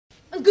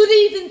Good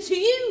even to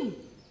you,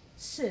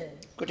 sir.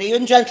 Good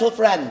even, gentle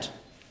friend.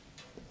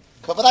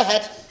 Cover thy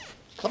head.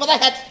 Cover thy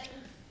head.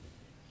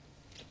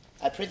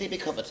 I prithee be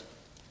covered.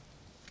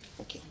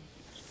 Thank you.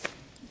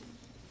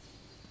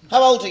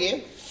 How old are you,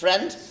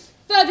 friend?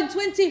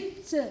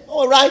 25, sir.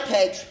 All right,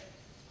 page.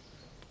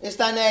 Is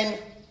thy name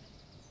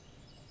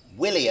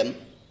William?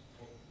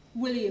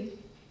 William,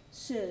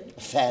 sir.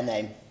 Fair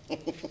name.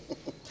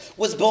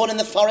 Was born in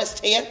the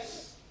forest here?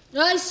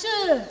 Aye,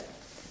 sir.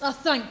 I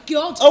thank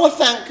God. Oh,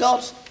 thank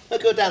God. A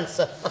good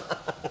answer.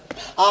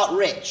 Art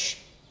rich?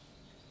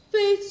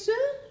 Faith, sir.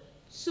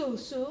 So.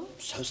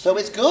 So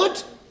is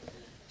good.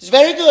 It's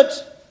very good.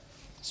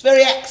 It's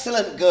very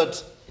excellent good.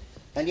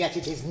 And yet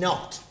it is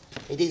not.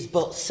 It is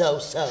but so.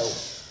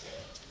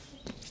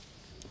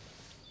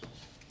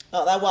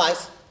 Art thou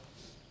wise?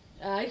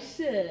 Aye,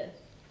 sir.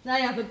 I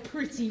have a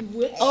pretty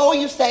wit. Oh,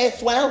 you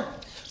sayest well.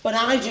 But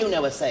I do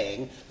know a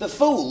saying, the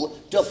fool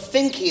doth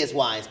think he is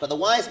wise, but the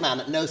wise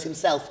man knows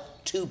himself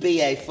to be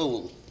a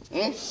fool.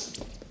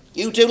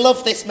 You do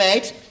love this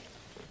maid?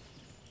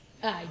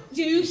 I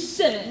do,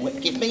 sir.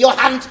 Give me your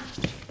hand.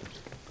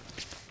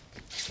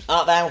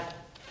 Art thou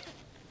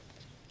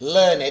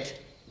learned?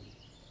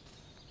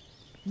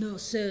 No,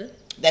 sir.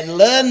 Then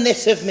learn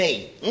this of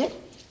me.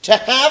 To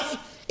have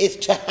is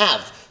to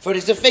have, for it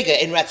is a figure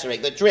in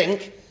rhetoric that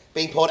drink,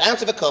 being poured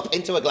out of a cup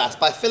into a glass,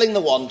 by filling the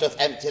one doth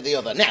empty the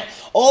other. Now,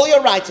 all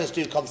your writers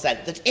do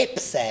consent that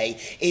ipse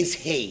is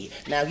he.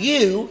 Now,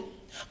 you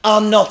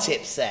are not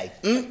ipse,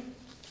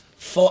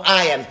 for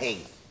I am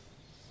he.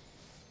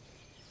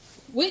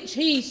 Which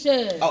he,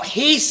 sir? Oh,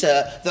 he,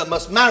 sir, that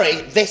must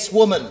marry this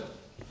woman.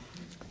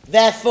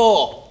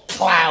 Therefore,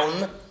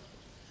 clown,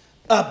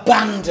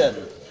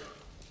 abandon.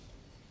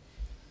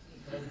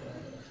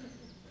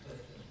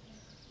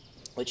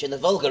 Which in the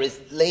vulgar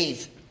is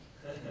leave.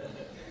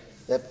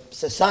 The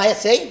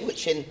society,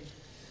 which in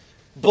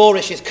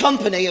boorish is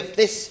company of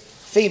this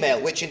female,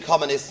 which in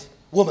common is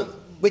woman,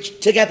 which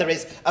together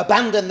is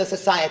abandon the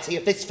society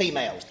of this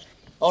female,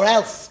 or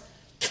else,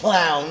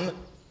 clown,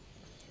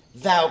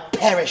 thou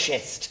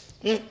perishest.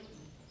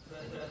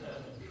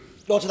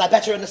 Or to thy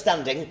better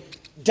understanding,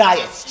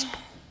 diest.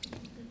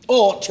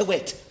 Or, to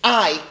wit,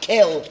 I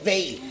kill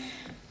thee.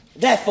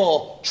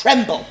 Therefore,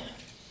 tremble,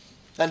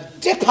 and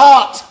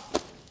depart.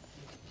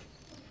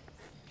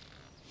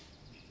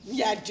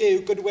 Yeah,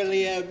 do, good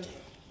William.